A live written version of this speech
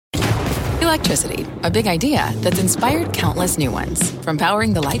Electricity, a big idea that's inspired countless new ones. From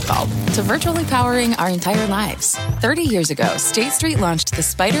powering the light bulb to virtually powering our entire lives. 30 years ago, State Street launched the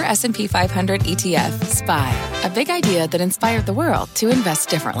Spider S&P 500 ETF, SPY. A big idea that inspired the world to invest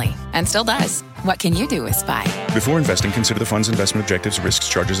differently. And still does. What can you do with SPY? Before investing, consider the fund's investment objectives, risks,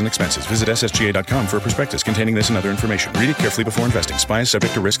 charges, and expenses. Visit ssga.com for a prospectus containing this and other information. Read it carefully before investing. SPY is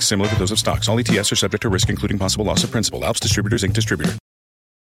subject to risks similar to those of stocks. All ETFs are subject to risk, including possible loss of principal. Alps Distributors, Inc. Distributor.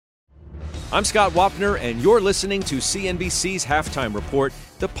 I'm Scott Wapner, and you're listening to CNBC's Halftime Report,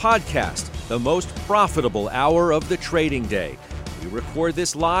 the podcast, the most profitable hour of the trading day. We record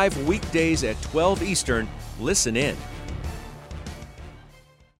this live weekdays at 12 Eastern. Listen in.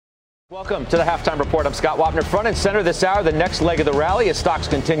 Welcome to the Halftime Report. I'm Scott Wapner. Front and center this hour, the next leg of the rally as stocks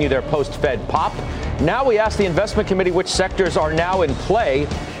continue their post-Fed pop. Now we ask the investment committee which sectors are now in play,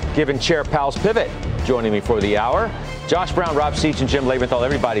 given Chair Powell's pivot. Joining me for the hour, Josh Brown, Rob Seach, and Jim Lebenthal.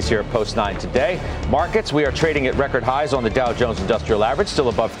 Everybody's here at Post 9 today. Markets, we are trading at record highs on the Dow Jones Industrial Average, still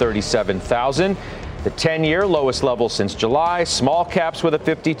above 37,000. The 10-year lowest level since July. Small caps with a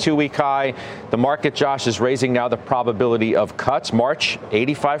 52-week high. The market, Josh, is raising now the probability of cuts. March,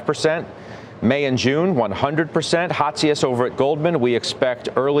 85%. May and June, 100%. Hotsiest over at Goldman. We expect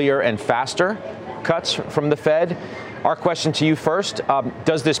earlier and faster cuts from the Fed. Our question to you first,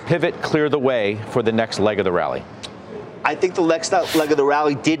 does this pivot clear the way for the next leg of the rally? I think the next leg of the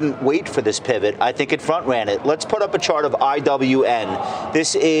rally didn't wait for this pivot. I think it front ran it. Let's put up a chart of IWN.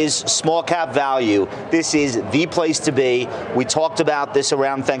 This is small cap value. This is the place to be. We talked about this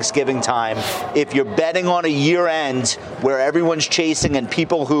around Thanksgiving time. If you're betting on a year end where everyone's chasing and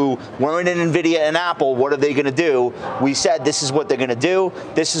people who weren't in NVIDIA and Apple, what are they going to do? We said this is what they're going to do.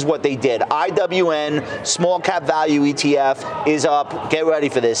 This is what they did. IWN, small cap value ETF, is up, get ready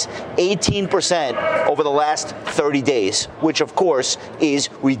for this, 18% over the last 30 days. Which, of course, is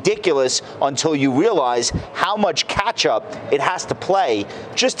ridiculous until you realize how much catch-up it has to play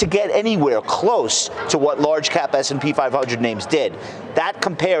just to get anywhere close to what large cap S&P 500 names did. That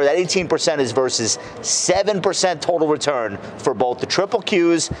 18% is versus 7% total return for both the triple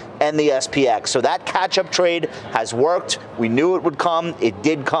Qs and the SPX. So that catch-up trade has worked. We knew it would come. It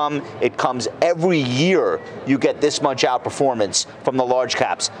did come. It comes every year. You get this much outperformance from the large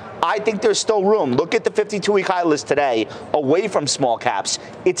caps. I think there's still room. Look at the 52-week high list today, away from small caps.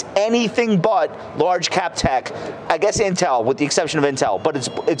 It's anything but large cap tech. I guess Intel, with the exception of Intel, but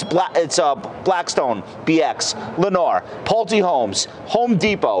it's Blackstone, BX, Lennar, Pulte Homes, Home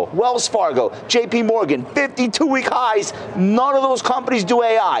Depot, Wells Fargo, JP Morgan, 52-week highs. None of those companies do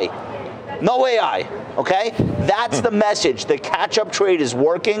AI. No AI, okay? That's the message. The catch-up trade is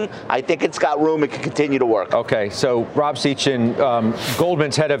working. I think it's got room. It can continue to work. Okay, so Rob Seachin,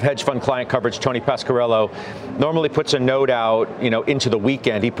 Goldman's head of hedge fund client coverage, Tony Pasquarello, normally puts a note out, into the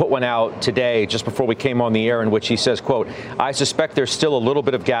weekend. He put one out today, just before we came on the air, in which he says, quote, I suspect there's still a little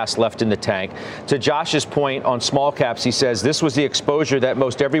bit of gas left in the tank. To Josh's point on small caps, he says this was the exposure that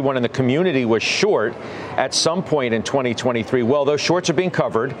most everyone in the community was short at some point in 2023. Well, those shorts are being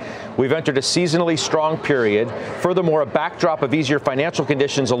covered. We've entered a seasonally strong period. Furthermore, a backdrop of easier financial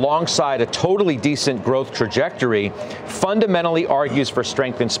conditions alongside a totally decent growth trajectory fundamentally argues for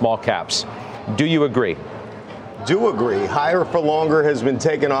strength in small caps. Do you agree? Do agree. Higher for longer has been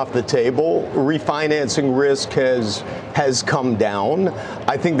taken off the table. Refinancing risk has come down.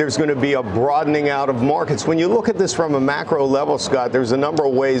 I think there's going to be a broadening out of markets. When you look at this from a macro level, Scott, there's a number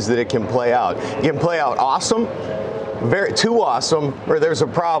of ways that it can play out. It can play out awesome, too awesome, or there's a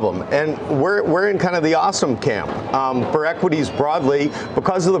problem. And we're in kind of the awesome camp for equities broadly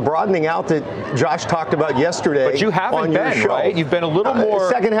because of the broadening out that Josh talked about yesterday. But you haven't been, right? You've been a little more.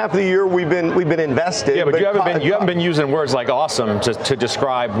 Second half of the year, we've been invested. Yeah, but you haven't been using words like awesome to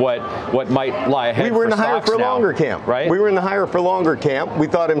describe what might lie ahead. We were in the higher for longer now, camp, right? We were in the higher for longer camp. We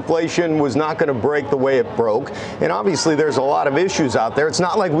thought inflation was not going to break the way it broke, and obviously there's a lot of issues out there. It's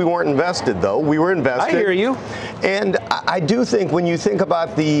not like we weren't invested, though. We were invested. I hear you. And I do think when you think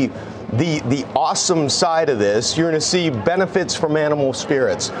about the awesome side of this, you're going to see benefits from animal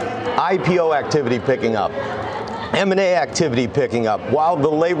spirits, IPO activity picking up, M&A activity picking up, while the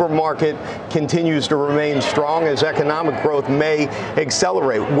labor market continues to remain strong as economic growth may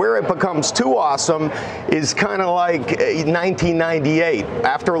accelerate. Where it becomes too awesome is kind of like 1998,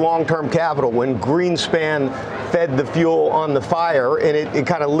 after long-term capital, when Greenspan fed the fuel on the fire and it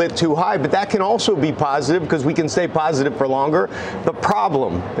kind of lit too high. But that can also be positive because we can stay positive for longer. The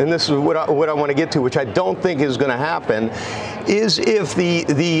problem, and this is what I want to get to, which I don't think is going to happen, is if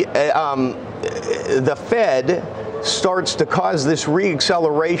the Fed starts to cause this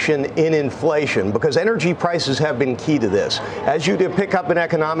reacceleration in inflation, because energy prices have been key to this. As you pick up in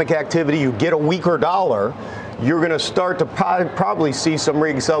economic activity, you get a weaker dollar, you're going to start to probably see some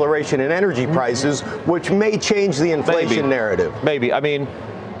reacceleration in energy prices, which may change the inflation narrative. Maybe. I mean,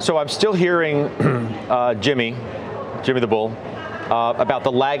 so I'm still hearing Jimmy the Bull, about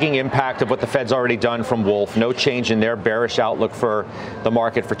the lagging impact of what the Fed's already done from Wolf. No change in their bearish outlook for the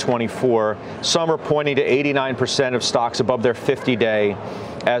market for 24. Some are pointing to 89% of stocks above their 50-day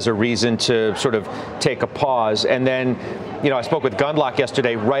as a reason to sort of take a pause. And then, I spoke with Gundlach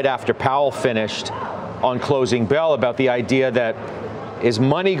yesterday right after Powell finished on closing bell about the idea that is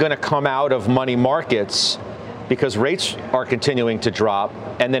money going to come out of money markets because rates are continuing to drop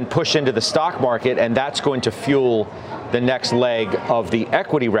and then push into the stock market, and that's going to fuel the next leg of the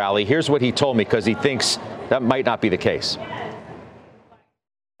equity rally. Here's what he told me, because he thinks that might not be the case.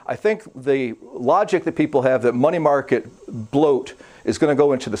 I think the logic that people have that money market bloat is going to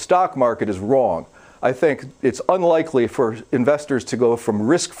go into the stock market is wrong. I think it's unlikely for investors to go from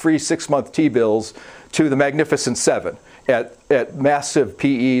risk-free 6-month T-bills to the Magnificent Seven at massive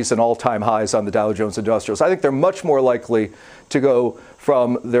PEs and all-time highs on the Dow Jones Industrials. I think they're much more likely to go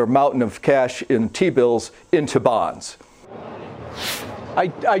from their mountain of cash in T-bills into bonds. I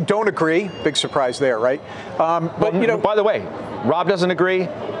don't agree. Big surprise there, right? But by the way, Rob doesn't agree.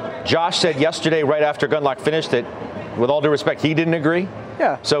 Josh said yesterday, right after Gundlach finished, that with all due respect, he didn't agree.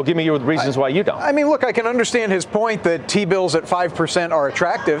 Yeah. So give me your reasons why you don't. I mean, look, I can understand his point that T-bills at 5% are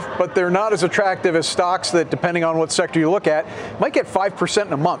attractive, but they're not as attractive as stocks that, depending on what sector you look at, might get 5%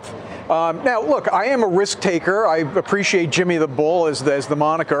 in a month. Now, look, I am a risk taker. I appreciate Jimmy the Bull as the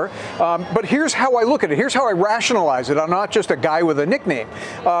moniker. But here's how I look at it. Here's how I rationalize it. I'm not just a guy with a nickname.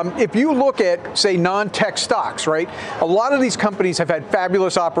 If you look at, say, non-tech stocks, right, a lot of these companies have had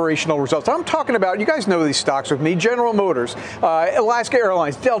fabulous operational results. I'm talking about, you guys know these stocks with me, General Motors, Alaska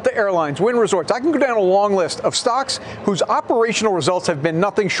Airlines, Delta Airlines, Wynn Resorts. I can go down a long list of stocks whose operational results have been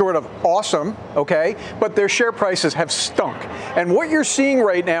nothing short of awesome, okay, but their share prices have stunk. And what you're seeing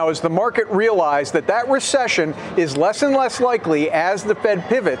right now is the market realize that recession is less and less likely as the Fed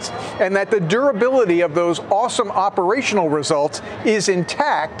pivots, and that the durability of those awesome operational results is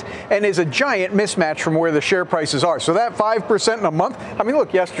intact and is a giant mismatch from where the share prices are. So that 5% in a month, I mean,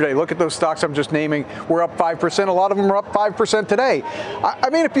 look, yesterday, look at those stocks I'm just naming, we're up 5%. A lot of them are up 5% today. I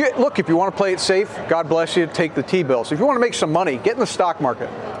mean, if you want to play it safe, God bless you, take the T-bills. If you want to make some money, get in the stock market.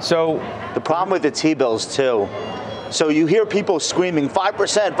 So the problem with the T-bills, too, so you hear people screaming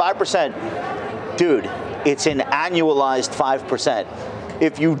 5%, 5%. Dude, it's an annualized 5%.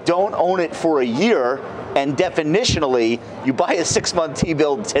 If you don't own it for a year, and definitionally, you buy a 6-month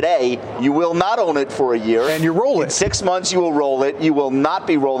T-bill today, you will not own it for a year. And you roll it. In 6 months, you will roll it. You will not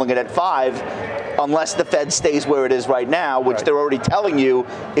be rolling it at 5 unless the Fed stays where it is right now, which they're already telling you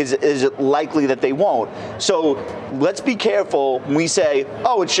is it likely that they won't. So let's be careful when we say,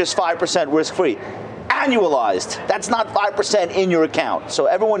 oh, it's just 5% risk-free. Annualized. That's not 5% in your account. So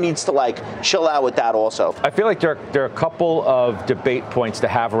everyone needs to chill out with that also. I feel like there are a couple of debate points to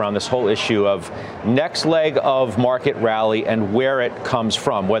have around this whole issue of next leg of market rally and where it comes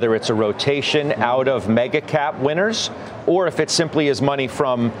from, whether it's a rotation out of mega cap winners or if it simply is money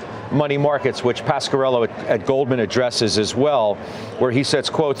from money markets, which Pasquarello at Goldman addresses as well, where he says,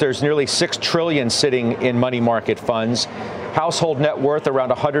 quote, there's nearly $6 trillion sitting in money market funds. Household net worth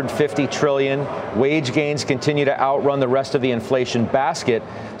around $150 trillion. Wage gains continue to outrun the rest of the inflation basket.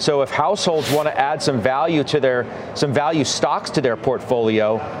 So if households want to add some value stocks to their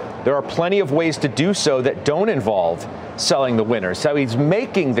portfolio, there are plenty of ways to do so that don't involve selling the winners. So he's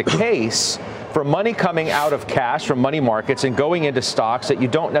making the case for money coming out of cash from money markets and going into stocks that you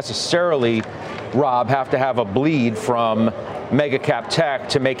don't necessarily, Rob, have to have a bleed from mega cap tech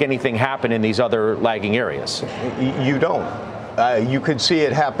to make anything happen in these other lagging areas. You don't. You could see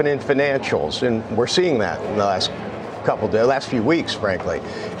it happen in financials, and we're seeing that in the last few weeks, frankly.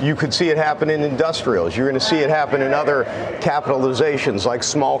 You could see it happen in industrials. You're going to see it happen in other capitalizations like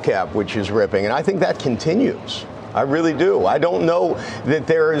small cap, which is ripping, and I think that continues. I really do. I don't know that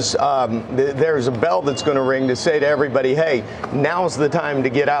there's a bell that's going to ring to say to everybody, hey, now's the time to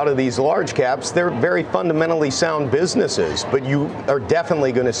get out of these large caps. They're very fundamentally sound businesses, but you are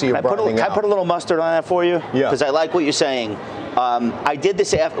definitely going to see a broadening out. Can I put a little mustard on that for you? Yeah. Because I like what you're saying. I did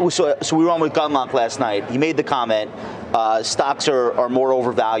this after, so we were on with Gundlach last night. He made the comment, stocks are more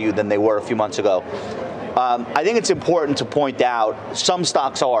overvalued than they were a few months ago. I think it's important to point out some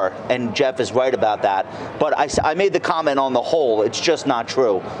stocks are, and Jeff is right about that, but I made the comment on the whole, it's just not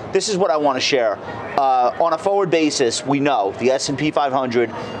true. This is what I want to share. On a forward basis, we know the S&P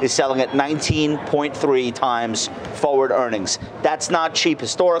 500 is selling at 19.3 times forward earnings. That's not cheap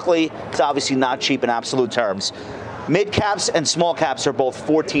historically. It's obviously not cheap in absolute terms. Mid caps and small caps are both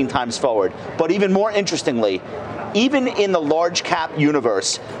 14 times forward. But even more interestingly, even in the large cap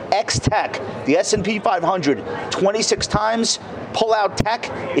universe, ex-tech, the S&P 500, 26 times, pull out tech,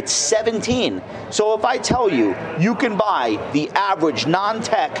 it's 17. So if I tell you, you can buy the average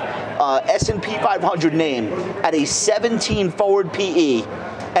non-tech S&P 500 name at a 17 forward PE,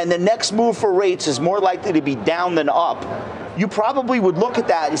 and the next move for rates is more likely to be down than up, you probably would look at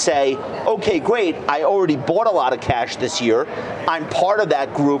that and say, okay, great, I already bought a lot of cash this year. I'm part of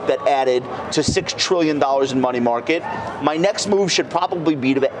that group that added to $6 trillion in money market. My next move should probably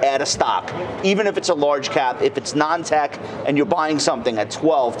be to add a stock, even if it's a large cap. If it's non-tech and you're buying something at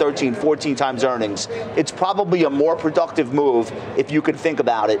 12, 13, 14 times earnings, it's probably a more productive move if you could think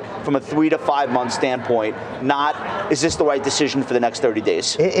about it from a 3 to 5 month standpoint, not is this the right decision for the next 30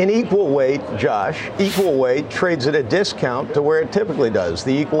 days? In equal weight, Josh, equal weight trades at a discount to where it typically does.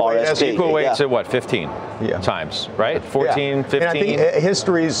 The equal weight RSP, equal weight's at what, 15 times, right? 14, 15? And I think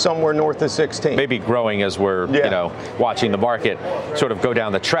history is somewhere north of 16. Maybe growing as we're, watching the market sort of go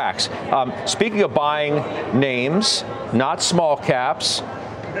down the tracks. Speaking of buying names, not small caps,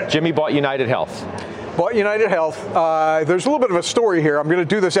 Jimmy bought United Health. Bought United Health. There's a little bit of a story here. I'm going to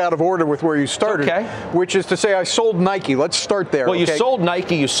do this out of order with where you started, which is to say I sold Nike. Let's start there. Well, you sold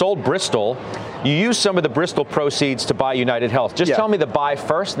Nike, you sold Bristol. You used some of the Bristol proceeds to buy United Health. Just tell me the buy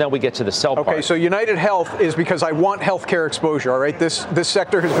first, and then we get to the sell part. Okay, so United Health is because I want healthcare exposure, all right? This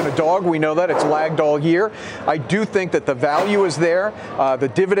sector has been a dog. We know that. It's lagged all year. I do think that the value is there. The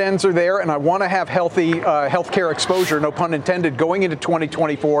dividends are there, and I want to have healthy healthcare exposure, no pun intended, going into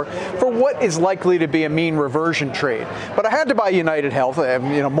 2024 for what is likely to be a mean reversion trade. But I had to buy United Health,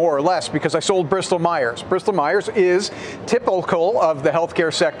 more or less, because I sold Bristol Myers. Bristol Myers is typical of the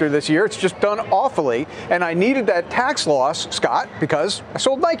healthcare sector this year. It's just done awfully, and I needed that tax loss, Scott, because I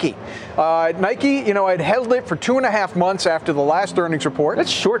sold Nike. Nike, I'd held it for 2.5 months after the last earnings report. That's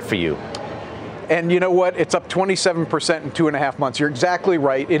short for you. And you know what? It's up 27% in 2.5 months. You're exactly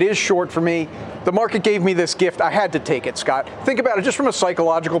right. It is short for me. The market gave me this gift. I had to take it, Scott. Think about it just from a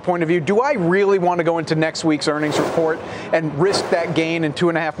psychological point of view. Do I really want to go into next week's earnings report and risk that gain in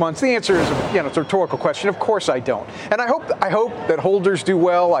 2.5 months? The answer is, it's a rhetorical question. Of course I don't. And I hope that holders do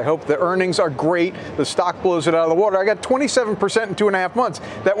well. I hope the earnings are great. The stock blows it out of the water. I got 27% in 2.5 months.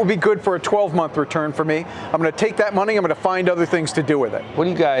 That would be good for a 12-month return for me. I'm going to take that money. I'm going to find other things to do with it. What do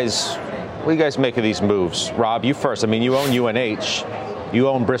you guys make of these moves? Rob, you first. I mean, you own UNH. You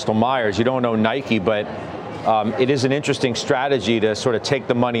own Bristol Myers. You don't own Nike, but it is an interesting strategy to sort of take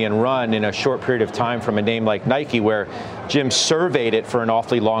the money and run in a short period of time from a name like Nike, where Jim surveyed it for an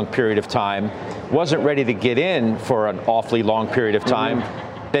awfully long period of time, wasn't ready to get in for an awfully long period of time,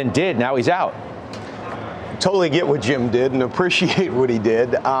 then did. Now he's out. Totally get what Jim did and appreciate what he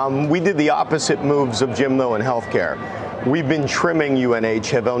did. We did the opposite moves of Jim, though, in healthcare. We've been trimming UNH,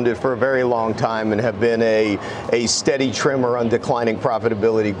 have owned it for a very long time, and have been a steady trimmer on declining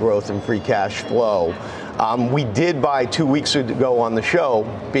profitability, growth, and free cash flow. We did buy 2 weeks ago on the show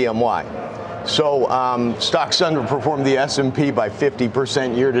BMY. So stocks underperformed the S&P by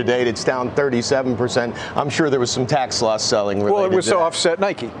 50% year to date. It's down 37%. I'm sure there was some tax loss selling related Well, it was to to that. offset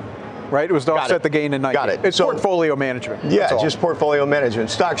Nike. Right? It was to offset the gain in Nike. Got it. It's portfolio management. Yeah, just portfolio management.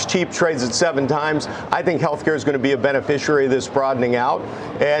 Stock's cheap, trades at 7 times. I think healthcare is going to be a beneficiary of this broadening out,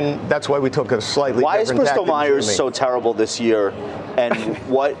 and that's why we took a slightly different tack. Why is Bristol Myers so terrible this year? And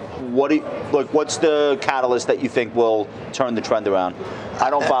what's the catalyst that you think will turn the trend around? I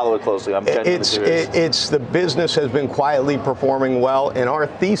don't follow it closely. I'm genuinely curious. It's the business has been quietly performing well, and our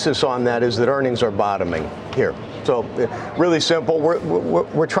thesis on that is that earnings are bottoming here. So really simple.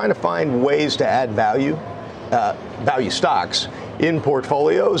 We're trying to find ways to add value stocks in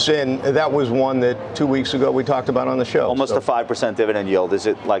portfolios, and that was one that 2 weeks ago we talked about on the show. Almost a 5% dividend yield. Is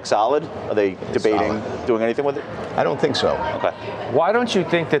it solid? Are they debating doing anything with it? I don't think so. Okay. Why don't you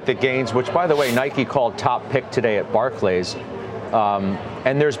think that the gains, which by the way Nike called top pick today at Barclays,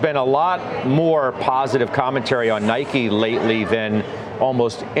 and there's been a lot more positive commentary on Nike lately than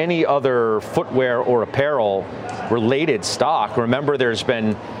almost any other footwear or apparel related stock. Remember, there's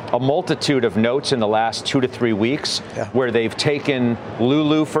been a multitude of notes in the last 2 to 3 weeks where they've taken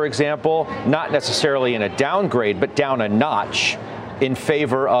Lulu, for example, not necessarily in a downgrade, but down a notch in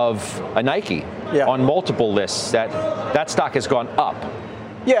favor of a Nike on multiple lists. That stock has gone up.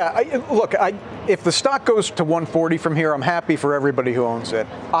 Yeah, look, if the stock goes to 140 from here, I'm happy for everybody who owns it.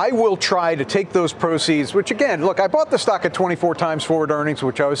 I will try to take those proceeds, which again, look, I bought the stock at 24 times forward earnings,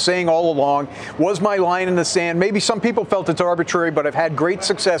 which I was saying all along was my line in the sand. Maybe some people felt it's arbitrary, but I've had great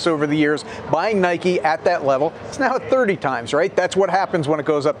success over the years buying Nike at that level. It's now at 30 times, right? That's what happens when it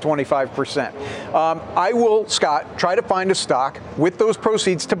goes up 25%. I will, Scott, try to find a stock with those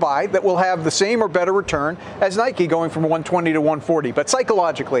proceeds to buy that will have the same or better return as Nike going from 120 to 140, but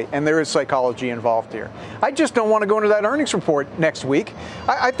psychologically, and there is psychology involved here. I just don't want to go into that earnings report next week.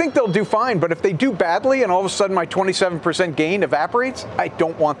 I think they'll do fine, but if they do badly and all of a sudden my 27% gain evaporates, I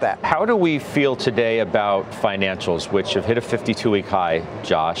don't want that. How do we feel today about financials, which have hit a 52-week high,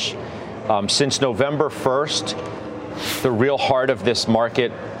 Josh? Since November 1st, the real heart of this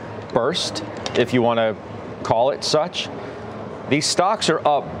market burst, if you want to call it such. These stocks are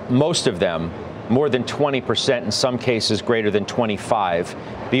up, most of them, more than 20%, in some cases greater than 25%.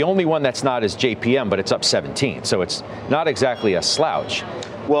 The only one that's not is JPM, but it's up 17%, so it's not exactly a slouch.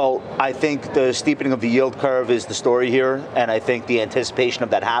 Well, I think the steepening of the yield curve is the story here, and I think the anticipation of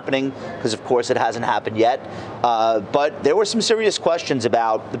that happening, because of course it hasn't happened yet. But there were some serious questions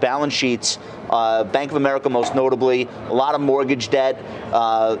about the balance sheets. Bank of America, most notably, a lot of mortgage debt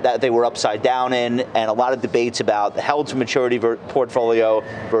that they were upside down in, and a lot of debates about the held to maturity portfolio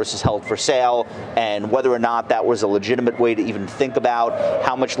versus held for sale, and whether or not that was a legitimate way to even think about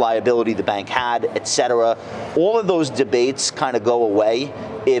how much liability the bank had, et cetera. All of those debates kind of go away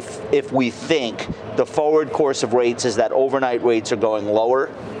if we think the forward course of rates is that overnight rates are going lower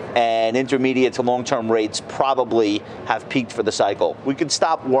and intermediate to long-term rates probably have peaked for the cycle. We could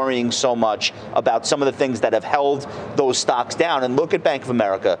stop worrying so much about some of the things that have held those stocks down. And look at Bank of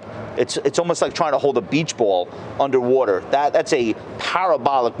America. It's almost like trying to hold a beach ball underwater. That's a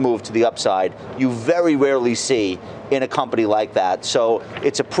parabolic move to the upside. You very rarely see in a company like that. So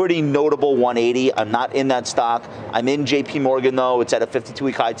it's a pretty notable 180. I'm not in that stock. I'm in JP Morgan, though. It's at a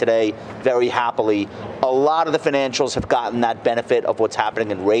 52-week high today, very happily. A lot of the financials have gotten that benefit of what's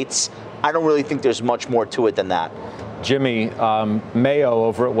happening in rates. I don't really think there's much more to it than that. Jimmy, Mayo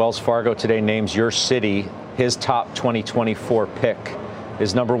over at Wells Fargo today names your city his top 2024 pick,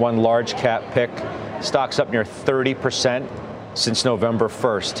 his number one large cap pick. Stock's up near 30% since November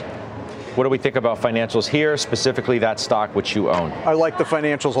 1st. What do we think about financials here, specifically that stock which you own? I like the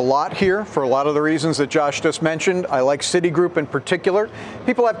financials a lot here for a lot of the reasons that Josh just mentioned. I like Citigroup in particular.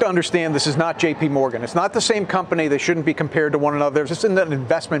 People have to understand this is not JP Morgan. It's not the same company. They shouldn't be compared to one another. This isn't an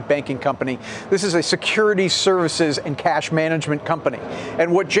investment banking company. This is a securities services and cash management company.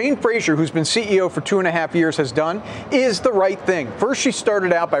 And what Jane Fraser, who's been CEO for 2.5 years, has done is the right thing. First, she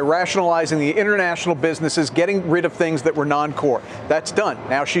started out by rationalizing the international businesses, getting rid of things that were non-core. That's done.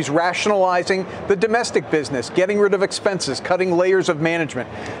 Now she's rationalizing the domestic business, getting rid of expenses, cutting layers of management.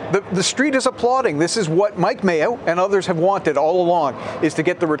 The street is applauding. This is what Mike Mayo and others have wanted all along, is to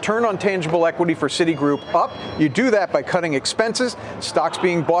get the return on tangible equity for Citigroup up. You do that by cutting expenses, stocks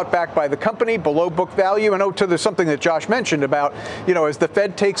being bought back by the company below book value. And there's something that Josh mentioned about, as the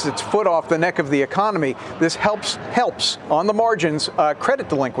Fed takes its foot off the neck of the economy, this helps on the margins credit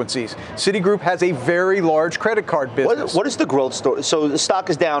delinquencies. Citigroup has a very large credit card business. What is the growth story? So the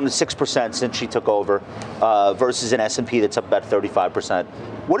stock is down 6% since she took over, versus an S&P that's up about 35%.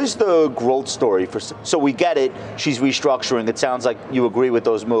 What is the growth story for? So we get it. She's restructuring. It sounds like you agree with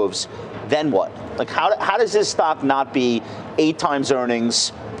those moves. Then what? Like how does this stock not be 8 times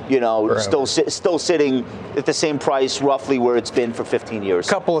earnings? Still sitting at the same price roughly where it's been for 15 years.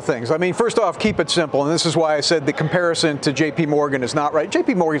 Couple of things. I mean, first off, keep it simple. And this is why I said the comparison to JP Morgan is not right.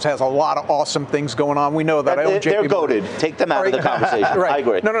 JP Morgan has a lot of awesome things going on. We know that. They're goated. Take them out of the conversation. Right. I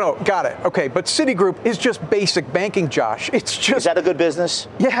agree. No. Got it. Okay. But Citigroup is just basic banking, Josh. It's just. Is that a good business?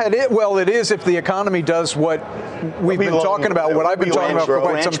 Yeah, it is. Well, it is if the economy does what we've been talking about, what I've been talking about for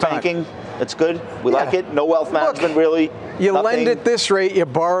quite some time. Banking, that's good. We like it. No wealth management, really. You lend at this rate, you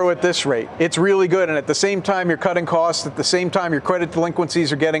borrow at this rate. It's really good. And at the same time, you're cutting costs. At the same time, your credit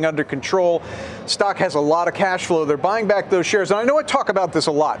delinquencies are getting under control. Stock has a lot of cash flow. They're buying back those shares. And I know I talk about this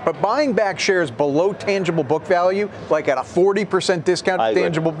a lot, but buying back shares below tangible book value, like at a 40% discount to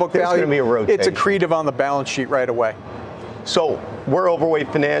tangible book value, it's accretive on the balance sheet right away. So we're overweight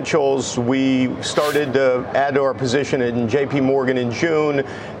financials. We started to add to our position in JP Morgan in June.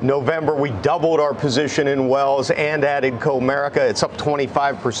 November, we doubled our position in Wells and added Comerica. It's up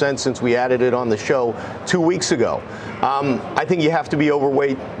 25% since we added it on the show 2 weeks ago. I think you have to be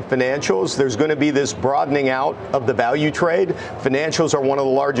overweight financials. There's going to be this broadening out of the value trade. Financials are one of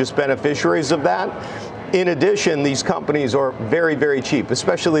the largest beneficiaries of that. In addition, these companies are very, very cheap,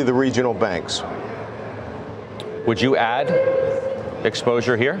 especially the regional banks. Would you add?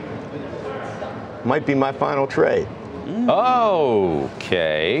 exposure here? Might be my final trade.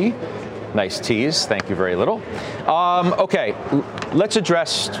 Okay. Nice tease. Thank you very little. Okay, let's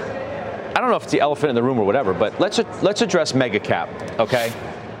address, I don't know if it's the elephant in the room or whatever, but let's address mega cap, okay?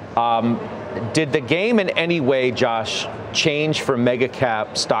 Did the game in any way, Josh, change for mega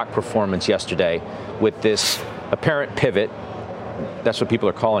cap stock performance yesterday with this apparent pivot, that's what people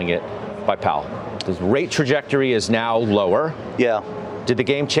are calling it, by Powell? The rate trajectory is now lower. Yeah. Did the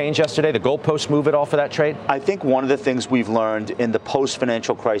game change yesterday? The goalpost move at all for that trade? I think one of the things we've learned in the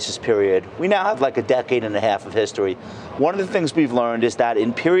post-financial crisis period, we now have like a decade and a half of history. One of the things we've learned is that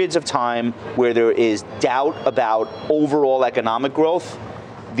in periods of time where there is doubt about overall economic growth,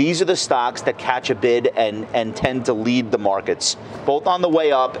 these are the stocks that catch a bid and tend to lead the markets, both on the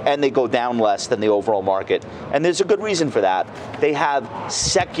way up and they go down less than the overall market. And there's a good reason for that. They have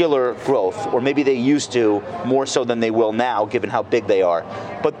secular growth, or maybe they used to more so than they will now, given how big they are.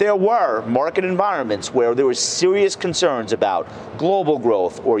 But there were market environments where there were serious concerns about global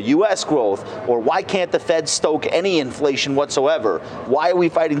growth or U.S. growth, or why can't the Fed stoke any inflation whatsoever? Why are we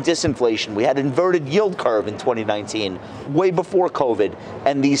fighting disinflation? We had inverted yield curve in 2019, way before COVID,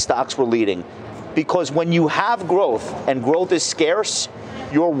 and these stocks were leading. Because when you have growth and growth is scarce,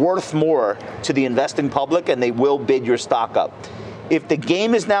 you're worth more to the investing public and they will bid your stock up. If the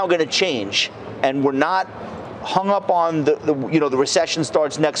game is now going to change and we're not hung up on the recession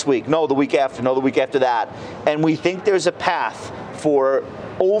starts next week, no, the week after, no, the week after that, and we think there's a path for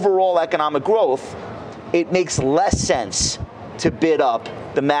overall economic growth, it makes less sense to bid up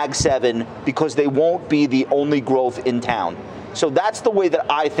the Mag 7 because they won't be the only growth in town. So that's the way that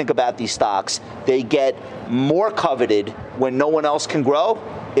I think about these stocks. They get more coveted when no one else can grow.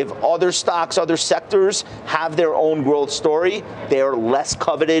 If other stocks, other sectors have their own growth story, they're less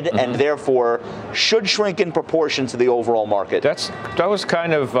coveted and therefore should shrink in proportion to the overall market. That was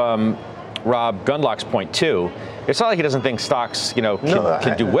kind of Rob Gundlach's point too. It's not like he doesn't think stocks,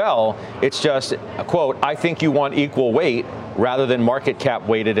 can do well. It's just, quote, I think you want equal weight rather than market cap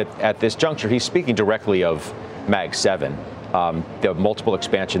weighted at this juncture. He's speaking directly of Mag 7. The multiple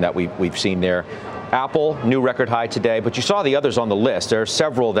expansion that we've seen there. Apple, new record high today, but you saw the others on the list. There are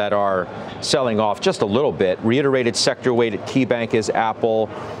several that are selling off just a little bit. Reiterated sector weight at KeyBank is Apple.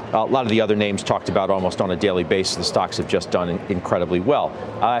 A lot of the other names talked about almost on a daily basis. The stocks have just done incredibly well.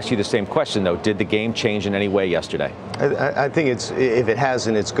 I'll ask you the same question, though. Did the game change in any way yesterday? I think if it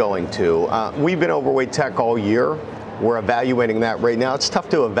hasn't, it's going to. We've been overweight tech all year. We're evaluating that right now. It's tough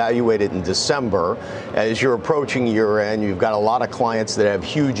to evaluate it in December. As you're approaching year end, you've got a lot of clients that have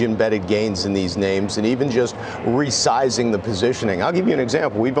huge embedded gains in these names, and even just resizing the positioning. I'll give you an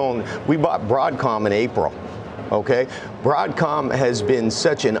example. We bought Broadcom in April. Okay, Broadcom has been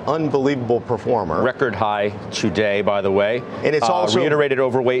such an unbelievable performer. Record high today, by the way. And it's also reiterated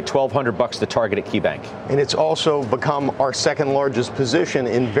overweight, $1,200 the target at KeyBank. And it's also become our second largest position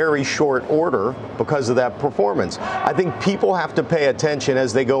in very short order because of that performance. I think people have to pay attention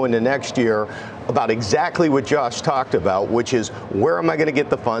as they go into next year about exactly what Josh talked about, which is where am I going to get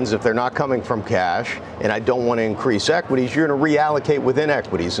the funds if they're not coming from cash and I don't want to increase equities? You're going to reallocate within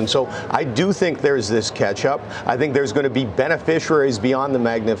equities. And so I do think there's this catch up. I think there's going to be beneficiaries beyond the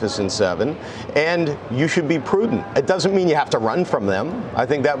Magnificent Seven, and you should be prudent. It doesn't mean you have to run from them. I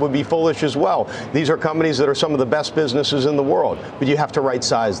think that would be foolish as well. These are companies that are some of the best businesses in the world, but you have to right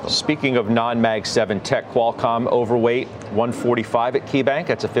size them. Speaking of non-Mag 7 tech, Qualcomm overweight, 145 at KeyBank.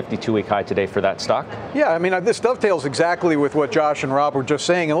 That's a 52-week high today for that stock. Yeah, I mean, this dovetails exactly with what Josh and Rob were just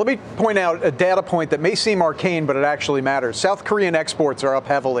saying. And let me point out a data point that may seem arcane, but it actually matters. South Korean exports are up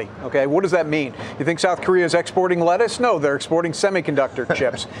heavily. Okay, what does that mean? You think South Korea is exporting lettuce? No, they're exporting semiconductor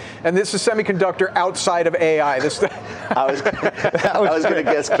chips. And this is semiconductor outside of AI. I was going to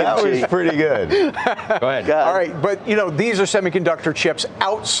guess kimchi. That was pretty good. Go ahead. All right, but these are semiconductor chips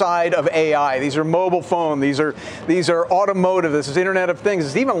outside of AI. These are mobile phone. These are automotive. This is Internet of Things.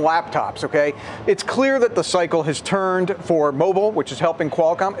 It's even laptops. Okay, it's clear that the cycle has turned for mobile, which is helping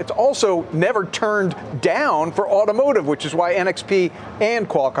Qualcomm. It's also never turned down for automotive, which is why NXP and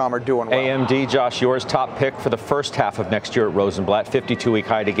Qualcomm are doing well. AMD, Josh, yours top pick for the first half of next year at Rosenblatt. 52-week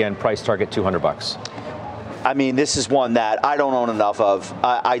high again. Price target $200. I mean, this is one that I don't own enough of.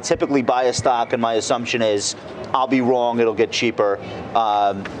 I typically buy a stock, and my assumption is I'll be wrong, it'll get cheaper.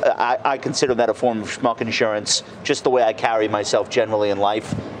 I consider that a form of schmuck insurance, just the way I carry myself generally in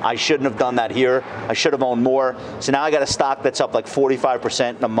life. I shouldn't have done that here. I should have owned more. So now I got a stock that's up like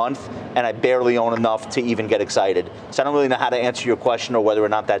 45% in a month, and I barely own enough to even get excited. So I don't really know how to answer your question or whether or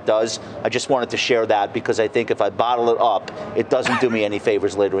not that does. I just wanted to share that because I think if I bottle it up, it doesn't do me any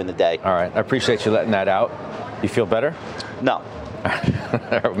favors later in the day. All right. I appreciate you letting that out. You feel better? No.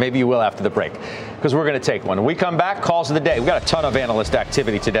 Maybe you will after the break, because we're going to take one. When we come back, calls of the day. We've got a ton of analyst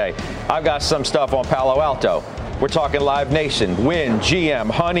activity today. I've got some stuff on Palo Alto. We're talking Live Nation, Wynn, GM,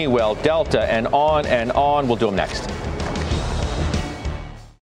 Honeywell, Delta, and on and on. We'll do them next.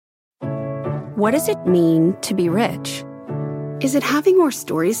 What does it mean to be rich? Is it having more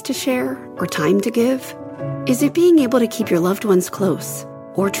stories to share or time to give? Is it being able to keep your loved ones close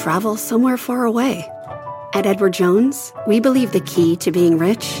or travel somewhere far away? At Edward Jones, we believe the key to being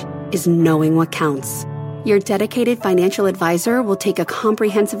rich is knowing what counts. Your dedicated financial advisor will take a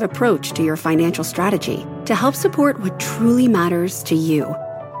comprehensive approach to your financial strategy to help support what truly matters to you.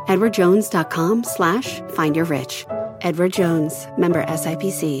 EdwardJones.com/findyourrich. Edward Jones, member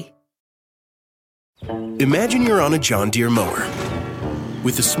SIPC. Imagine you're on a John Deere mower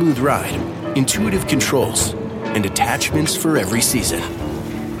with a smooth ride, intuitive controls, and attachments for every season.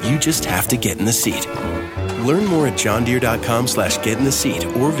 You just have to get in the seat. Learn more at johndeere.com/get in the seat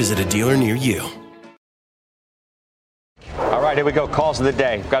or visit a dealer near you. All right, here we go. Calls of the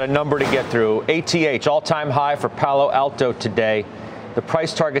day. Got a number to get through. ATH, all-time high for Palo Alto today. The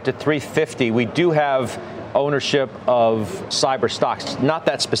price target to 350. We do have ownership of cyber stocks. Not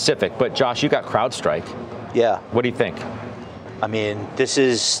that specific, but Josh, you got CrowdStrike. Yeah. What do you think? I mean, this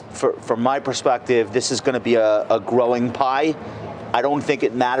is, from my perspective, this is going to be a growing pie. I don't think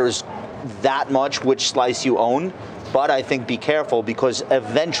it matters that much which slice you own, but I think be careful, because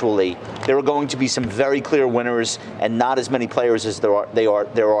eventually there are going to be some very clear winners and not as many players as there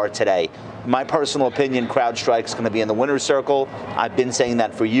are today. My personal opinion, CrowdStrike is going to be in the winner's circle. I've been saying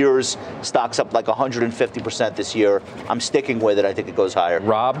that for years. Stock's up like 150% this year. I'm sticking with it. I think it goes higher.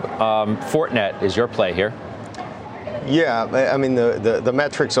 Rob, Fortinet is your play here. Yeah, I mean, the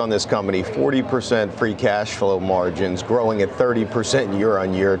metrics on this company, 40% free cash flow margins, growing at 30% year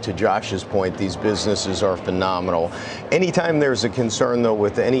on year. To Josh's point, these businesses are phenomenal. Anytime there's a concern, though,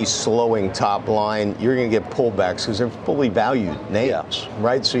 with any slowing top line, you're going to get pullbacks because they're fully valued names,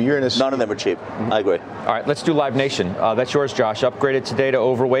 right? So you're going to see. None of them are cheap. I agree. All right, let's do Live Nation. That's yours, Josh. Upgraded today to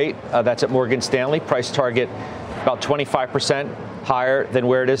overweight. That's at Morgan Stanley. Price target about 25% higher than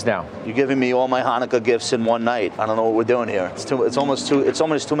where it is now. You're giving me all my Hanukkah gifts in one night. I don't know what we're doing here. It's almost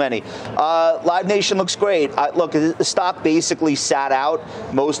too many. Live Nation looks great. Look, the stock basically sat out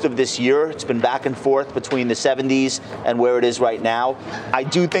most of this year. It's been back and forth between the 70s and where it is right now. I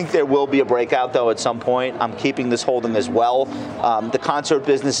do think there will be a breakout, though, at some point. I'm keeping this holding as well. The concert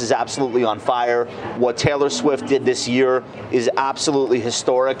business is absolutely on fire. What Taylor Swift did this year is absolutely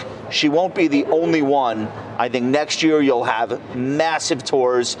historic. She won't be the only one. I think next year you'll have massive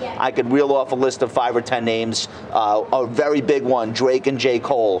tours. I could reel off a list of 5 or 10 names. A very big one, Drake and J.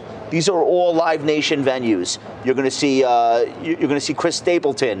 Cole. These are all Live Nation venues. You're going to see Chris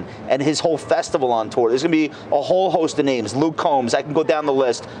Stapleton and his whole festival on tour. There's going to be a whole host of names. Luke Combs. I can go down the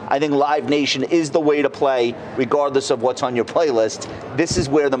list. I think Live Nation is the way to play, regardless of what's on your playlist. This is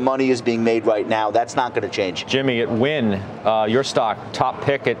where the money is being made right now. That's not going to change. Jimmy, at Wynn, your stock top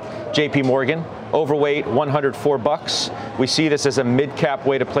pick at J.P. Morgan. Overweight, $104. We see this as a mid-cap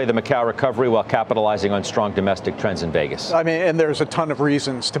way to play the Macau recovery while capitalizing on strong domestic trends in Vegas. I mean, and there's a ton of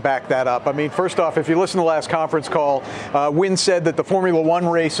reasons to back that up. I mean, first off, if you listen to the last conference call, Wynn said that the Formula One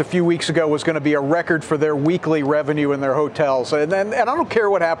race a few weeks ago was going to be a record for their weekly revenue in their hotels. And I don't care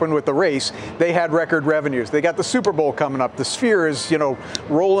what happened with the race. They had record revenues. They got the Super Bowl coming up. The Sphere is,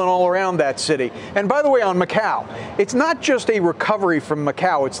 rolling all around that city. And by the way, on Macau, it's not just a recovery from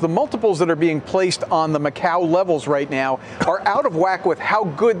Macau. It's the multiples that are being placed on the Macau levels right now are out of whack with how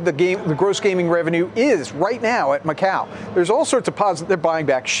good the gross gaming revenue is right now at Macau. There's all sorts of positives. They're buying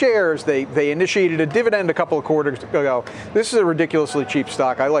back shares. They initiated a dividend a couple of quarters ago. This is a ridiculously cheap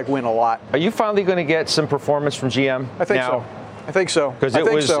stock. I like Wynn a lot. Are you finally going to get some performance from GM? I think now? so. I think so. Because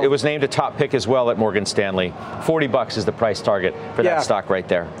it was named a top pick as well at Morgan Stanley. $40 is the price target for that stock right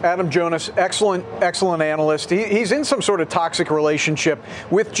there. Adam Jonas, excellent analyst. He's in some sort of toxic relationship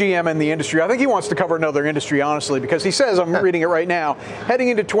with GM and the industry. I think he wants to cover another industry, honestly, because he says, I'm reading it right now, heading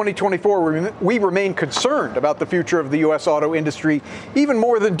into 2024, we remain concerned about the future of the U.S. auto industry, even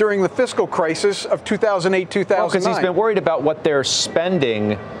more than during the fiscal crisis of 2008, 2009. Because he's been worried about what they're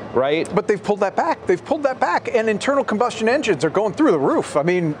spending, right? But they've pulled that back. And internal combustion engines are going through the roof. I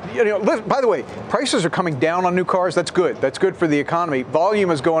mean, by the way, prices are coming down on new cars. That's good. That's good for the economy.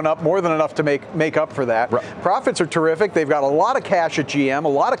 Volume is going up more than enough to make up for that. Right. Profits are terrific. They've got a lot of cash at GM, a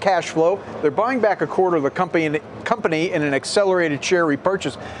lot of cash flow. They're buying back a quarter of the company in an accelerated share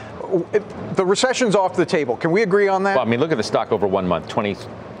repurchase. The recession's off the table. Can we agree on that? Well, I mean, look at the stock over 1 month,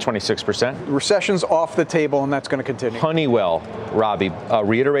 26%. Recession's off the table, and that's going to continue. Honeywell, Robbie,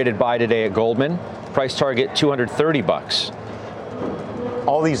 reiterated buy today at Goldman. Price target $230.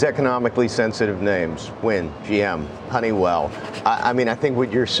 all these economically sensitive names, Win, GM, Honeywell. I mean, I think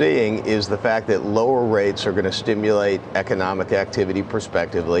what you're seeing is the fact that lower rates are going to stimulate economic activity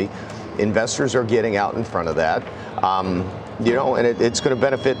prospectively. Investors are getting out in front of that. And it's going to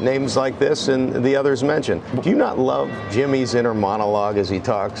benefit names like this and the others mentioned. Do you not love Jimmy's inner monologue as he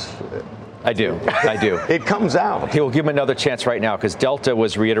talks? I do. It comes out. He will give him another chance right now because Delta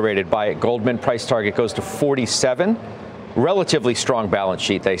was reiterated by Goldman. Price target goes to 47. Relatively strong balance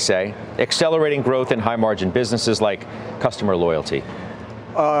sheet, they say. Accelerating growth in high margin businesses like customer loyalty.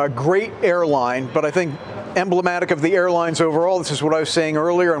 Great airline, but I think emblematic of the airlines overall, this is what I was saying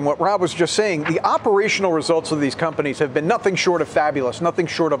earlier and what Rob was just saying, the operational results of these companies have been nothing short of fabulous, nothing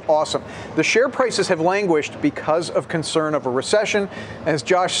short of awesome. The share prices have languished because of concern of a recession. As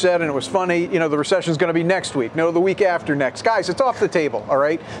Josh said, and it was funny, the recession is going to be next week, no, the week after next. Guys, it's off the table, all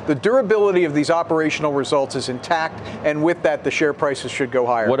right? The durability of these operational results is intact, and with that, the share prices should go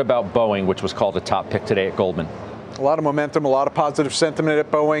higher. What about Boeing, which was called a top pick today at Goldman? A lot of momentum, a lot of positive sentiment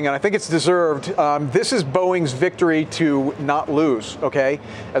at Boeing, and I think it's deserved. This is Boeing's victory to not lose, okay?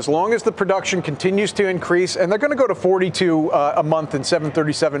 As long as the production continues to increase, and they're going to go to 42 a month in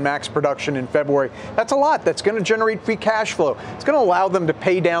 737 MAX production in February. That's a lot. That's going to generate free cash flow. It's going to allow them to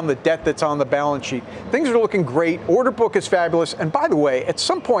pay down the debt that's on the balance sheet. Things are looking great. Order book is fabulous. And by the way, at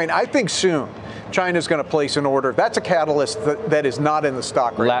some point, I think soon, China's going to place an order. That's a catalyst that is not in the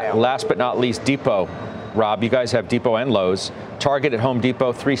stock right now. Last but not least, Depot. Rob, you guys have Depot and Lowe's. Target at Home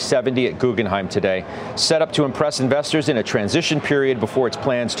Depot, 370 at Guggenheim today. Set up to impress investors in a transition period before its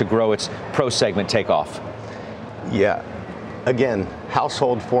plans to grow its pro segment take off. Yeah. Again,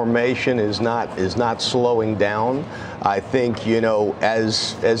 household formation is not slowing down. I think,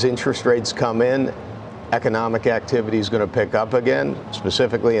 as interest rates come in, economic activity is going to pick up again,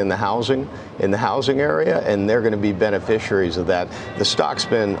 specifically in the housing area, and they're going to be beneficiaries of that. The stock's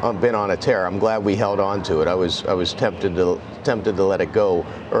been on a tear. I'm glad we held on to it. I was tempted to let it go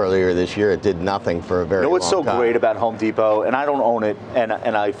earlier this year. It did nothing for a very long time. You know what's so great about Home Depot, and I don't own it, and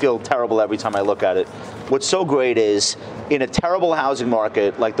I feel terrible every time I look at it. What's so great is in a terrible housing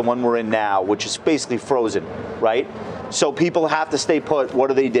market like the one we're in now, which is basically frozen, right? So people have to stay put.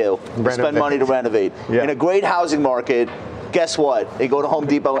 What do? Spend money to renovate. Yeah. In a great housing market, guess what? They go to Home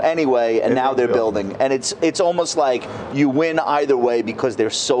Depot anyway, and now they're building. And it's almost like you win either way because they're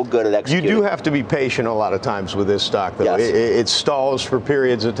so good at executing. You do have to be patient a lot of times with this stock, though. Yes. It stalls for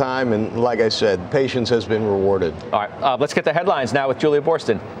periods of time, and like I said, patience has been rewarded. All right, let's get the headlines now with Julia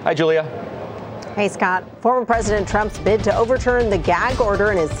Boorstin. Hi, Julia. Hey, Scott. Former President Trump's bid to overturn the gag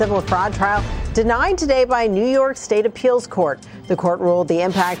order in his civil fraud trial denied today by New York State Appeals Court. The court ruled the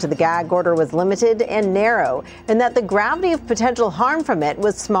impact of the gag order was limited and narrow, and that the gravity of potential harm from it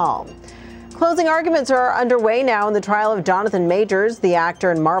was small. Closing arguments are underway now in the trial of Jonathan Majors, the actor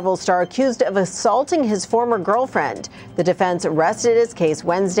and Marvel star accused of assaulting his former girlfriend. The defense rested his case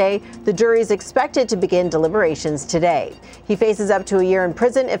Wednesday. The jury is expected to begin deliberations today. He faces up to a year in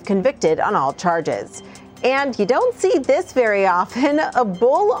prison if convicted on all charges. And you don't see this very often, a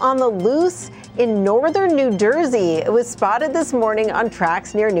bull on the loose in northern New Jersey. It was spotted this morning on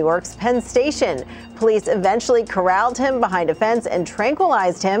tracks near Newark's Penn Station. Police eventually corralled him behind a fence and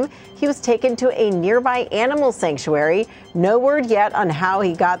tranquilized him. He was taken to a nearby animal sanctuary. No word yet on how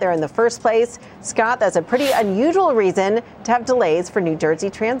he got there in the first place. Scott, that's a pretty unusual reason to have delays for New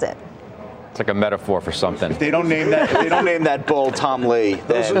Jersey transit. It's like a metaphor for something. If they don't name that bull Tom Lee,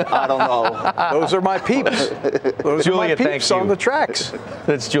 then I don't know. Those are my peeps. Those Julia, are my peeps on the tracks.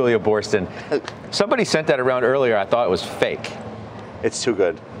 That's Julia Boorstin. Somebody sent that around earlier. I thought it was fake. It's too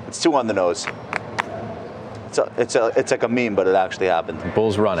good. It's too on the nose. It's like a meme, but it actually happened. The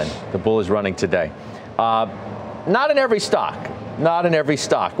bull's running. The bull is running today. Not in every stock. Not in every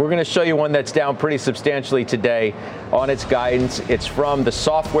stock. We're going to show you one that's down pretty substantially today on its guidance. It's from the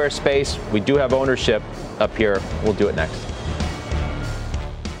software space. We do have ownership up here. We'll do it next.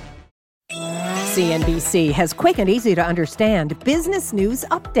 CNBC has quick and easy to understand business news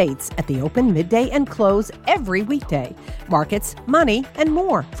updates at the open, midday, and close every weekday. Markets, money, and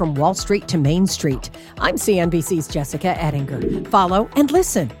more from Wall Street to Main Street. I'm CNBC's Jessica Ettinger. Follow and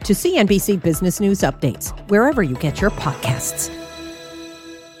listen to CNBC Business News Updates wherever you get your podcasts.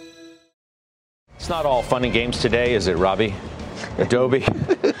 It's not all fun and games today, is it, Robbie? Adobe's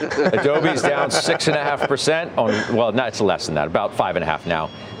down 6.5%. Well, no, it's less than that, about 5.5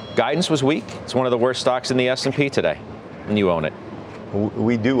 now. Guidance was weak. It's one of the worst stocks in the S&P today, and you own it.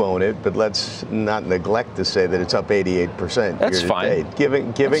 We do own it, but let's not neglect to say that it's up 88% That's year to fine. date,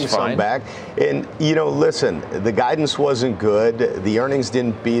 giving some back. And, listen, the guidance wasn't good. The earnings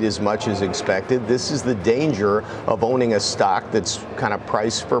didn't beat as much as expected. This is the danger of owning a stock that's kind of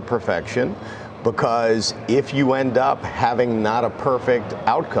priced for perfection, because if you end up having not a perfect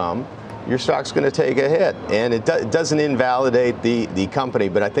outcome, your stock's going to take a hit. And it doesn't invalidate the company,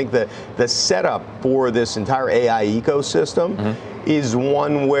 but I think the setup for this entire AI ecosystem is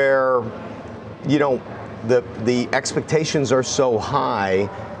one where, the expectations are so high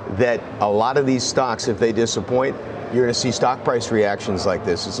that a lot of these stocks, if they disappoint, you're going to see stock price reactions like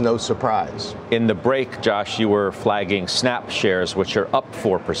this. It's no surprise. In the break, Josh, you were flagging Snap shares, which are up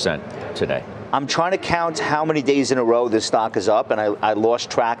 4% today. I'm trying to count how many days in a row this stock is up, and I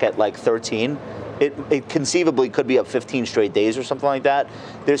lost track at like 13. It conceivably could be up 15 straight days or something like that.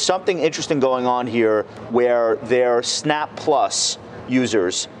 There's something interesting going on here where their Snap Plus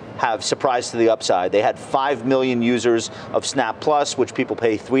users have surprised to the upside. They had 5 million users of Snap Plus, which people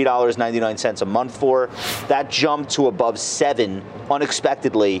pay $3.99 a month for. That jumped to above 7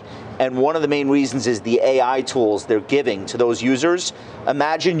 unexpectedly. And one of the main reasons is the AI tools they're giving to those users.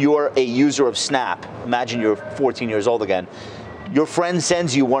 Imagine you're a user of Snap. Imagine you're 14 years old again. Your friend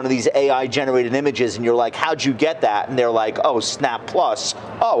sends you one of these AI-generated images, and you're like, how'd you get that? And they're like, oh, Snap Plus.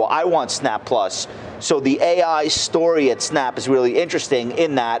 Oh, I want Snap Plus. So the AI story at Snap is really interesting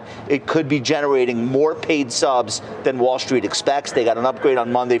in that it could be generating more paid subs than Wall Street expects. They got an upgrade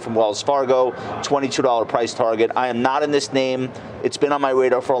on Monday from Wells Fargo, $22 price target. I am not in this name. It's been on my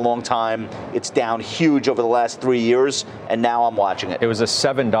radar for a long time. It's down huge over the last 3 years, and now I'm watching it. It was a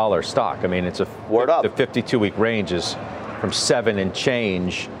 $7 stock. I mean, it's Word up. The 52-week range is from 7 and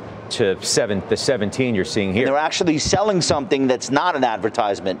change to the 17 you're seeing here. And they're actually selling something that's not an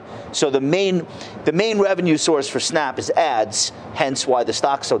advertisement. So the main revenue source for Snap is ads, hence why the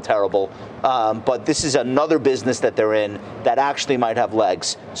stock's so terrible. But this is another business that they're in that actually might have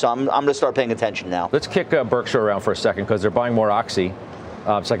legs. So I'm going to start paying attention now. Let's kick Berkshire around for a second, because they're buying more Oxy.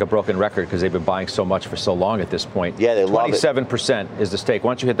 It's like a broken record because they've been buying so much for so long at this point. Yeah, they love it. 27% is the stake.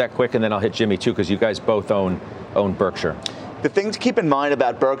 Why don't you hit that quick, and then I'll hit Jimmy too, because you guys both own Berkshire. The thing to keep in mind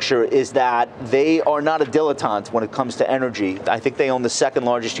about Berkshire is that they are not a dilettante when it comes to energy. I think they own the second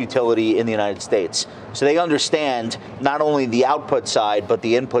largest utility in the United States. So they understand not only the output side, but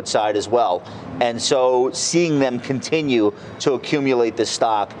the input side as well. And so seeing them continue to accumulate this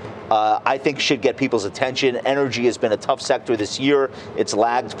stock, I think should get people's attention. Energy has been a tough sector this year. It's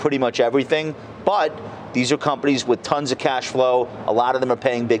lagged pretty much everything. But these are companies with tons of cash flow. A lot of them are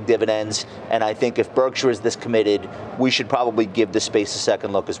paying big dividends. And I think if Berkshire is this committed, we should probably give this space a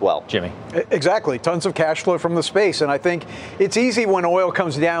second look as well. Jimmy. Exactly. Tons of cash flow from the space. And I think it's easy when oil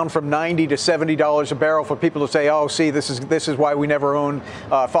comes down from $90 to $70 a barrel for people to say, oh, see, this is why we never own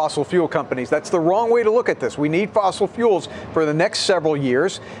fossil fuel companies. That's the wrong way to look at this. We need fossil fuels for the next several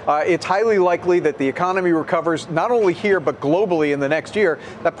years. It's highly likely that the economy recovers not only here, but globally in the next year.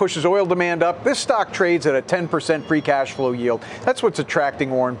 That pushes oil demand up. This stock trades at a 10% free cash flow yield. That's what's attracting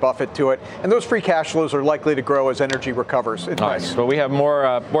Warren Buffett to it. And those free cash flows are likely to grow as energy recovers. Nice. Well, we have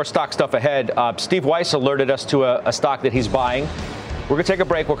more stock stuff ahead. Steve Weiss alerted us to a stock that he's buying. We're going to take a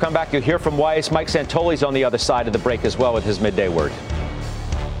break. We'll come back. You'll hear from Weiss. Mike Santoli's on the other side of the break as well with his midday word.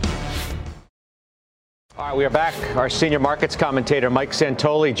 All right, we are back. Our senior markets commentator, Mike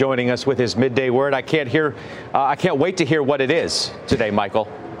Santoli, joining us with his midday word. I can't wait to hear what it is today, Michael.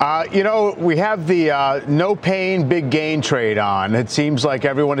 We have the no pain, big gain trade on. It seems like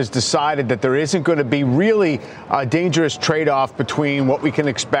everyone has decided that there isn't going to be really a dangerous trade-off between what we can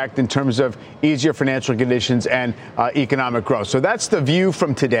expect in terms of easier financial conditions and economic growth. So that's the view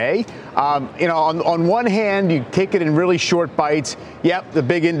from today. On one hand, you take it in really short bites. Yep, the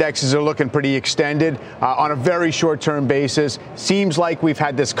big indexes are looking pretty extended on a very short-term basis. Seems like we've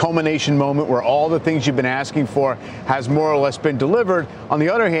had this culmination moment where all the things you've been asking for has more or less been delivered. On the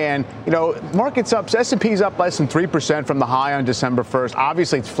other hand, markets up, S&P's up less than 3% from the high on December 1st.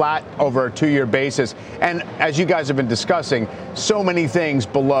 Obviously, it's flat over a 2-year basis. And as you guys have been discussing, so many things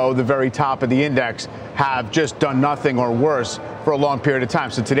below the very top of the index have just done nothing or worse for a long period of time.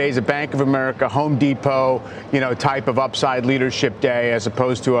 So today's a Bank of America, Home Depot, type of upside leadership day as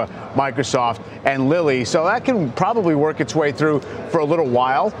opposed to a Microsoft and Lilly. So that can probably work its way through for a little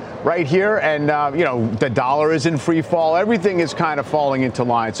while right here. And, the dollar is in free fall. Everything is kind of falling into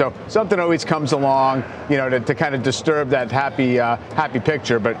line. So something always comes along, to kind of disturb that happy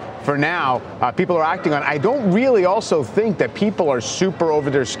picture. But for now, people are acting on it. I don't really also think that people are super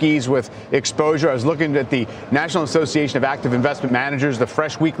over their skis with exposure. I was looking looking at the National Association of Active Investment Managers, the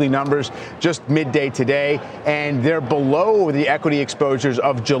fresh weekly numbers just midday today, and they're below the equity exposures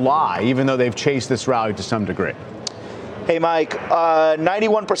of July, even though they've chased this rally to some degree. Hey, Mike,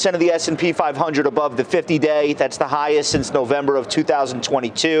 91% of the S&P 500 above the 50-day. That's the highest since November of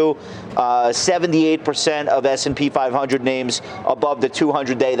 2022. 78% of S&P 500 names above the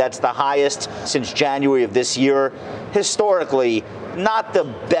 200-day. That's the highest since January of this year. Historically, not the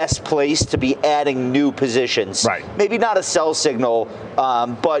best place to be adding new positions. Right. Maybe not a sell signal,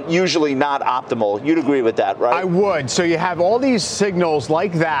 but usually not optimal. You'd agree with that, right? I would. So you have all these signals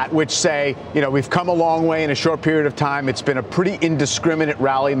like that, which say, we've come a long way in a short period of time. It's been a pretty indiscriminate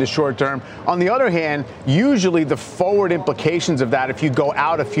rally in the short term. On the other hand, usually the forward implications of that, if you go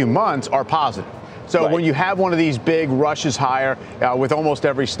out a few months, are positive. So when you have one of these big rushes higher with almost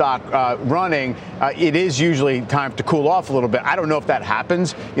every stock running, it is usually time to cool off a little bit. I don't know if that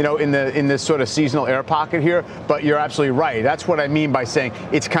happens, in this sort of seasonal air pocket here, but you're absolutely right. That's what I mean by saying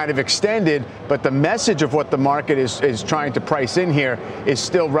it's kind of extended, but the message of what the market is trying to price in here is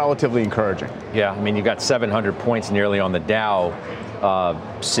still relatively encouraging. Yeah, I mean, you got 700 points nearly on the Dow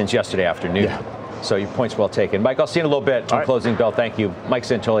since yesterday afternoon. Yeah. So your point's well taken. Mike, I'll see you in a little bit on Closing Bell. Thank you. Mike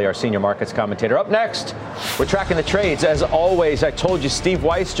Santoli, our senior markets commentator. Up next, we're tracking the trades. As always, I told you Steve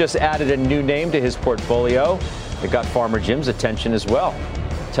Weiss just added a new name to his portfolio. It got Farmer Jim's attention as well.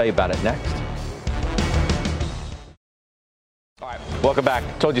 I'll tell you about it next. All right, welcome back.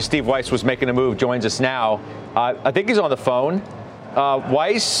 Told you Steve Weiss was making a move. Joins us now. I think he's on the phone.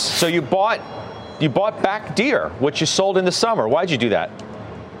 Weiss, so you bought back Deere, which you sold in the summer. Why'd you do that?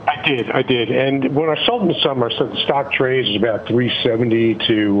 I did. And when I sold in the summer, I said the stock trades is about 370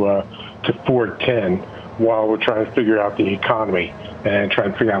 to 410 while we're trying to figure out the economy and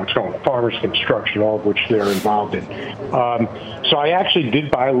trying to figure out what's going on. Farmers, construction, all of which they're involved in. So I actually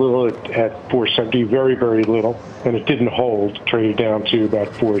did buy a little at 470, very, very little, and it didn't hold, traded down to about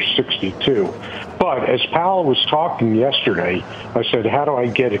 462. But as Powell was talking yesterday, I said, how do I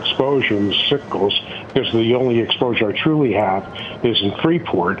get exposure in the cyclicals? Because the only exposure I truly have is in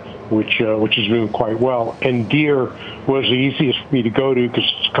Freeport, which is doing quite well. And Deere was the easiest for me to go to because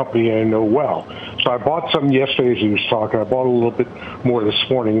it's a company I know well. So I bought some yesterday as he was talking. I bought a little bit more this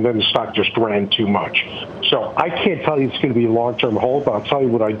morning, and then the stock just ran too much. So I can't tell you it's going to be a long-term hold, but I'll tell you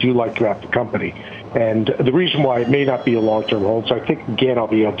what I do like about the company. And the reason why it may not be a long-term hold is I think, again, I'll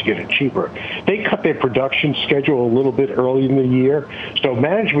be able to get it cheaper. They cut their production schedule a little bit early in the year, so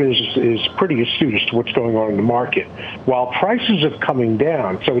management is pretty astute as to what's going on in the market. While prices are coming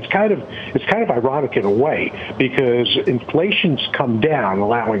down, so it's kind of ironic in a way, because inflation's come down,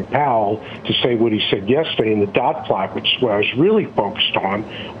 allowing Powell to say what he said yesterday in the dot plot, which is what I was really focused on,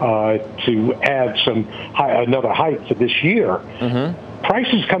 to add another hike for this year. Mm-hmm.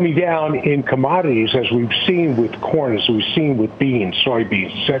 Prices coming down in commodities, as we've seen with corn, as we've seen with beans,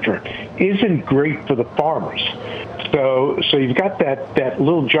 soybeans, et cetera, isn't great for the farmers. So you've got that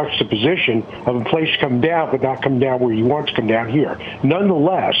little juxtaposition of inflation coming down, but not coming down where you want it to come down here.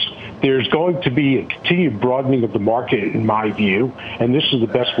 Nonetheless, there's going to be a continued broadening of the market, in my view, and this is the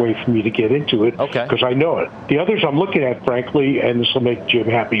best way for me to get into it because I know it. The others I'm looking at, frankly, and this will make Jim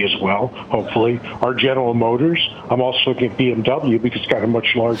happy as well, hopefully, are General Motors. I'm also looking at BMW because it's got a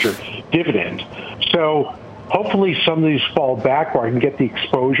much larger dividend. So hopefully some of these fall back where I can get the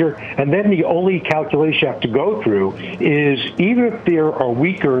exposure. And then the only calculation I have to go through is even if there are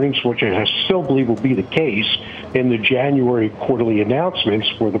weak earnings, which I still believe will be the case in the January quarterly announcements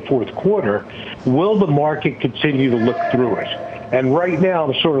for the fourth quarter, will the market continue to look through it? And right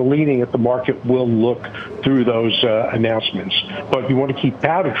now, I'm sort of leaning at the market will look through those announcements. But you want to keep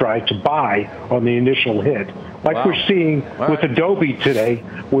powder dry to buy on the initial hit. Like we're seeing with Adobe today,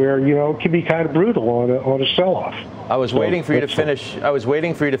 where, it can be kind of brutal on a sell-off. I was waiting for you to finish. I was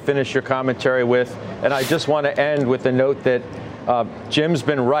waiting for you to finish your commentary with, and I just want to end with the note that Jim's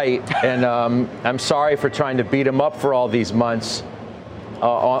been right, and I'm sorry for trying to beat him up for all these months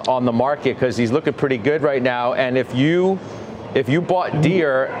on the market because he's looking pretty good right now. And if you bought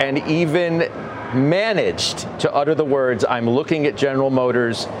Deere and even managed to utter the words, I'm looking at General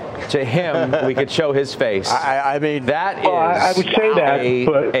Motors, to him, we could show his face. I mean, that is I would say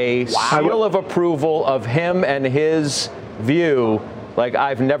that, a seal of approval of him and his view like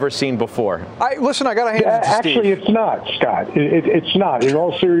I've never seen before. Listen, I got to hand it to Steve. Actually, it's not, Scott. It's not. In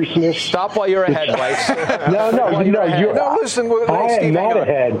all seriousness. Stop while you're ahead, Weiss. No, listen. I am not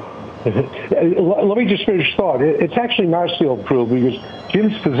ahead. Let me just finish thought. It's actually not a seal of approval because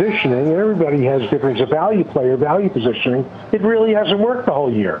Jim's positioning, everybody has different. As a value player, value positioning, it really hasn't worked the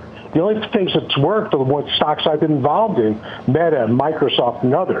whole year. The only things that's worked are what stocks I've been involved in, Meta, Microsoft,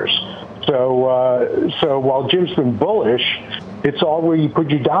 and others. So while Jim's been bullish, it's all where you put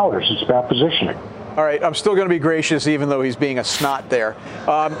your dollars. It's about positioning. All right, I'm still going to be gracious, even though he's being a snot there.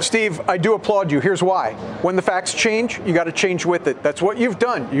 Steve, I do applaud you. Here's why. When the facts change, you got to change with it. That's what you've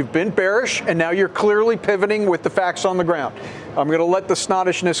done. You've been bearish, and now you're clearly pivoting with the facts on the ground. I'm going to let the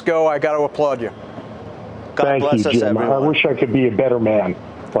snottishness go. I got to applaud you. God bless us, Jim. I wish I could be a better man.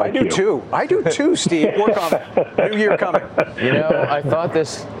 I do too. I do too, Steve. Work on it. New year coming. You know, I thought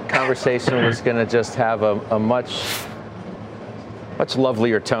this conversation was going to just have a much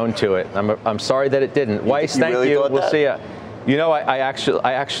lovelier tone to it. I'm sorry that it didn't. Weiss, thank really you. We'll that? see you. You know, I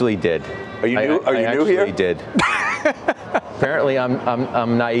actually did. Are you new? Are you new here? I did. Apparently,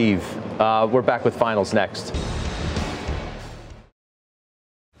 I'm naive. We're back with finals next.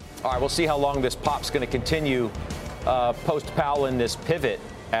 All right, we'll see how long this pop's going to continue post Powell in this pivot,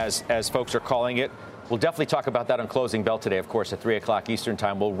 as folks are calling it. We'll definitely talk about that on Closing Bell today, of course, at 3 o'clock Eastern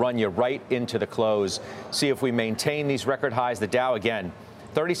time. We'll run you right into the close, see if we maintain these record highs. The Dow, again,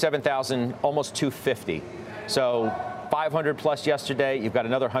 37,000, almost 250. So 500 plus yesterday. You've got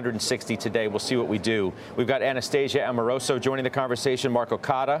another 160 today. We'll see what we do. We've got Anastasia Amoroso joining the conversation, Mark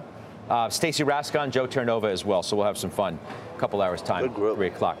Okada, Stacey Rascon, Joe Terranova as well. So we'll have some fun. A couple hours time, 3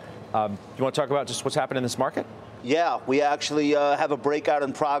 o'clock. Do you want to talk about just what's happening in this market? Yeah, we actually have a breakout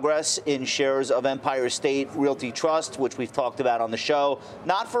in progress in shares of Empire State Realty Trust, which we've talked about on the show.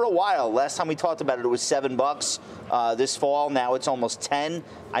 Not for a while. Last time we talked about it, it was $7 this fall. Now it's almost 10.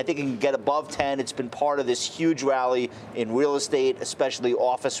 I think it can get above 10. It's been part of this huge rally in real estate, especially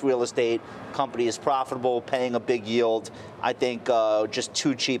office real estate. Company is profitable, paying a big yield. I think just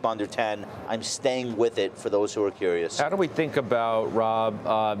too cheap under 10. I'm staying with it for those who are curious. How do we think about,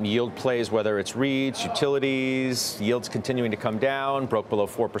 Rob, yield plays, whether it's REITs, utilities, yields continuing to come down, broke below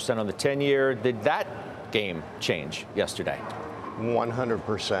 4% on the 10-year? Did that game change yesterday?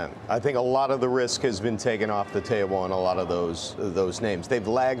 100%. I think a lot of the risk has been taken off the table on a lot of those names. They've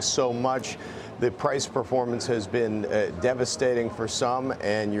lagged so much. The price performance has been devastating for some,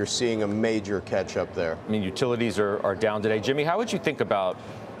 and you're seeing a major catch up there. I mean, utilities are down today. Jimmy, how would you think about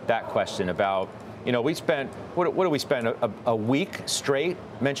that question about, you know, we spent, what do we spend, a week straight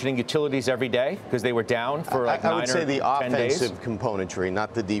mentioning utilities every day because they were down for like 9 or 10 days? I would say the offensive componentry,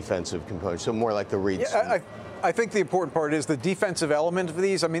 not the defensive component, so more like the REITs. Yeah, I think the important part is the defensive element of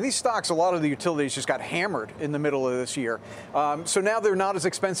these. I mean, these stocks, a lot of the utilities just got hammered in the middle of this year. So now they're not as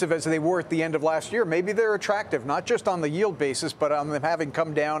expensive as they were at the end of last year. Maybe they're attractive, not just on the yield basis, but on them having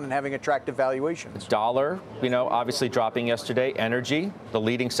come down and having attractive valuations. Dollar, you know, obviously dropping yesterday. Energy, the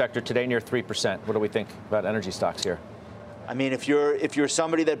leading sector today, near 3%. What do we think about energy stocks here? I mean, if you're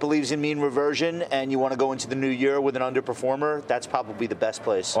somebody that believes in mean reversion and you want to go into the new year with an underperformer, that's probably the best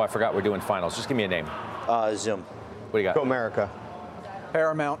place. Oh, I forgot we're doing finals. Just give me a name. Zoom. What do you got? Comerica.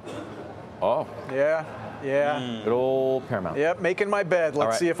 Paramount. Oh. Yeah. Good old Paramount. Yep, making my bed.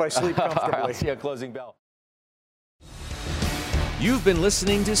 Let's see if I sleep comfortably. I'll see you at Closing Bell. You've been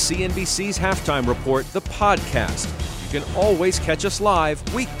listening to CNBC's Halftime Report, the podcast. You can always catch us live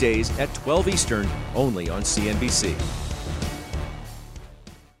weekdays at 12 Eastern, only on CNBC.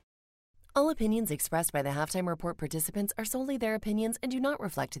 All opinions expressed by the Halftime Report participants are solely their opinions and do not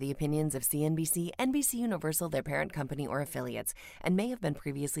reflect the opinions of CNBC, NBC Universal, their parent company, or affiliates, and may have been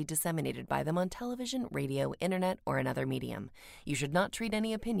previously disseminated by them on television, radio, internet, or another medium. You should not treat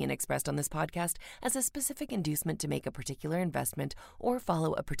any opinion expressed on this podcast as a specific inducement to make a particular investment or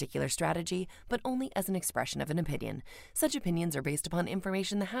follow a particular strategy, but only as an expression of an opinion. Such opinions are based upon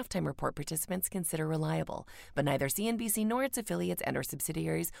information the Halftime Report participants consider reliable, but neither CNBC nor its affiliates and or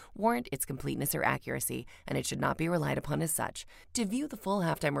subsidiaries warrant its completeness or accuracy, and it should not be relied upon as such. To view the full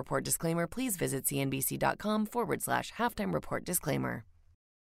Halftime Report disclaimer, please visit cnbc.com/halftime report disclaimer.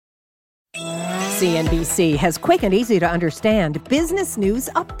 CNBC has quick and easy to understand business news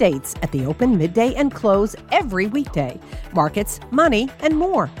updates at the open, midday, and close every weekday. Markets, money, and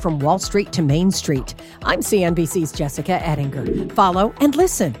more from Wall Street to Main Street. I'm CNBC's Jessica Ettinger. Follow and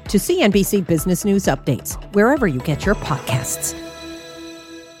listen to CNBC Business News Updates wherever you get your podcasts.